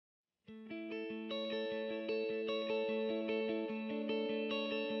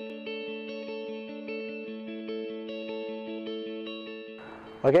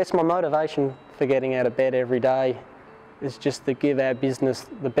I guess my motivation for getting out of bed every day is just to give our business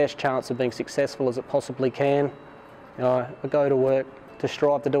the best chance of being successful as it possibly can. You know, I go to work to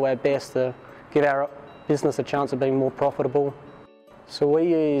strive to do our best to give our business a chance of being more profitable. So we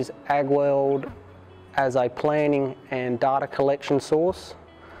use Agworld as a planning and data collection source.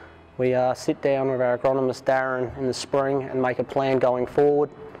 We sit down with our agronomist Darryn in the spring and make a plan going forward.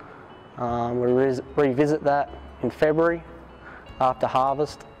 We revisit that in February after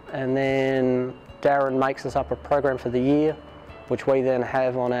harvest, and then Darryn makes us up a program for the year, which we then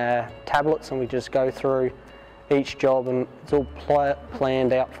have on our tablets, and we just go through each job, and it's all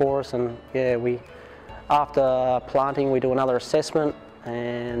planned out for us. And yeah, after planting we do another assessment,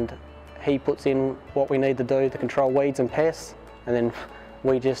 and he puts in what we need to do to control weeds and pests, and then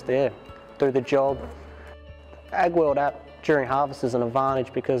we just do the job. Agworld app during harvest is an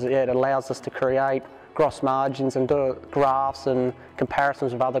advantage because it allows us to create gross margins and do graphs and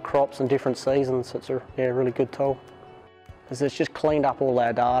comparisons of other crops and different seasons. So it's a really good tool. Because it's just cleaned up all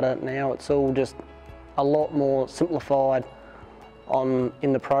our data now. It's all just a lot more simplified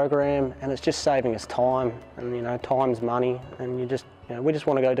in the program, and it's just saving us time. And you know, time's money, and we just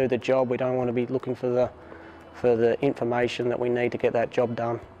want to go do the job. We don't want to be looking for the information that we need to get that job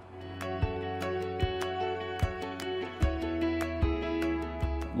done.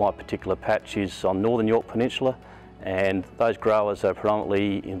 My particular patch is on Northern York Peninsula, and those growers are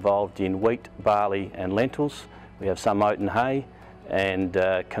predominantly involved in wheat, barley and lentils. We have some oat and hay and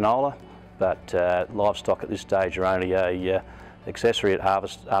canola, but livestock at this stage are only an accessory at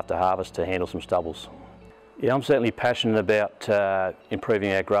after harvest to handle some stubbles. Yeah, I'm certainly passionate about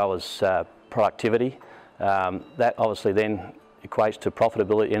improving our growers' productivity. That obviously then equates to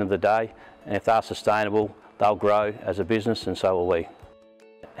profitability at the end of the day, and if they're sustainable, they'll grow as a business, and so will we.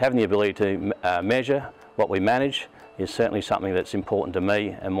 Having the ability to measure what we manage is certainly something that's important to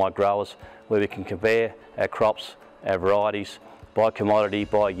me and my growers, where we can compare our crops, our varieties, by commodity,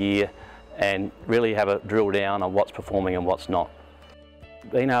 by year, and really have a drill down on what's performing and what's not.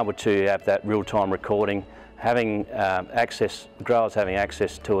 Being able to have that real-time recording, having growers having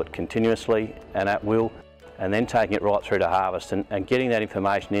access to it continuously and at will, and then taking it right through to harvest and getting that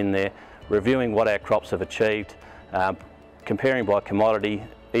information in there, reviewing what our crops have achieved, comparing by commodity,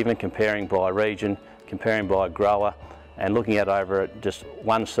 even comparing by region, comparing by grower, and looking at over just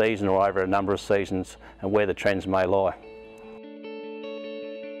one season or over a number of seasons and where the trends may lie.